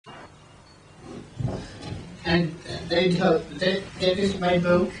En dit is mijn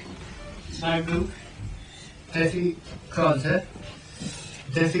boek. Dit is mijn boek. 13 kranten.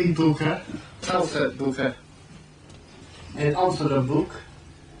 13 boeken. 12 boeken. En een Amsterdam boek.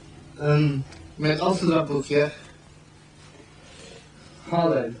 Met Amsterdam boekje.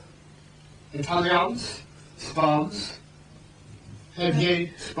 Holland. Italiaans. Spaans. Heb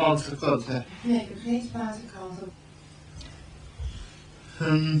jij Spaanse kranten? Nee, ik heb geen Spaanse kranten.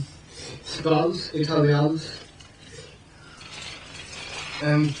 Spaans, Italiaans.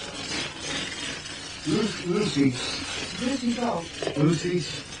 Russisch. Russisch ook. Russisch.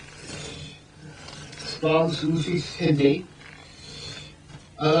 Spaans, Russisch, Hindi.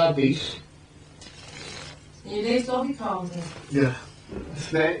 Arabisch. En je leest al die kranten? Ja.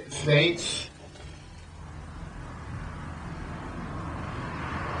 Zweeds.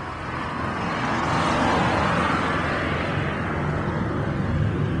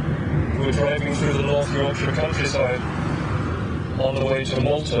 We're driving through the North Yorkshire countryside on the way to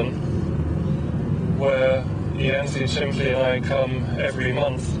Malton, where Ianthe Simply and I come every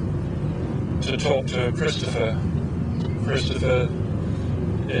month to talk to Christopher. Christopher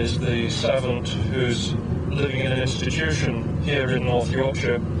is the savant who's living in an institution here in North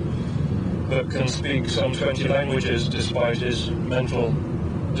Yorkshire, but can speak some 20 languages despite his mental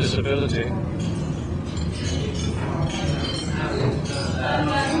disability.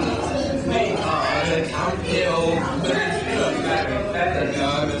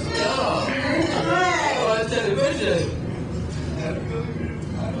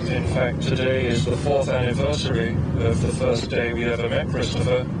 In fact, today is the 4th anniversary of the first day we ever met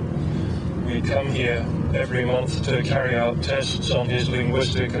Christopher. We come here every month to carry out tests on his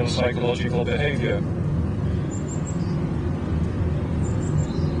linguistic and psychological behavior.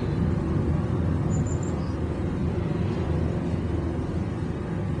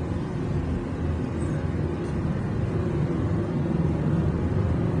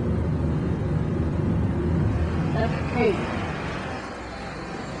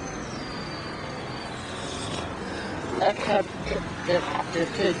 Ik heb de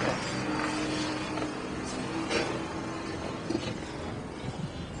teken.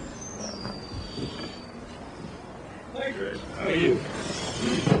 Hi Chris, how are you?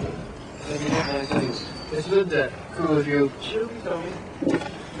 Let me have my things. It's good that cool of you. She'll be coming.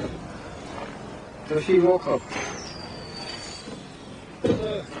 Does she walk up?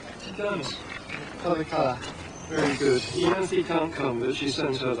 She comes. Colour. Very good. Ianthe can't come, but she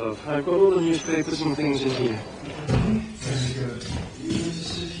sends her love. I've got all the newspapers and things in here. Very good. You want to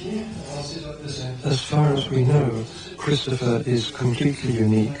sit here? I'll sit up this end. As far as we know, Christopher is completely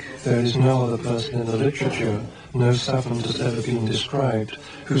unique. There is no other person in the literature, no savant has ever been described,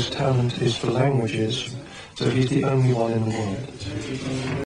 whose talent is for languages, so he's the only one in the world.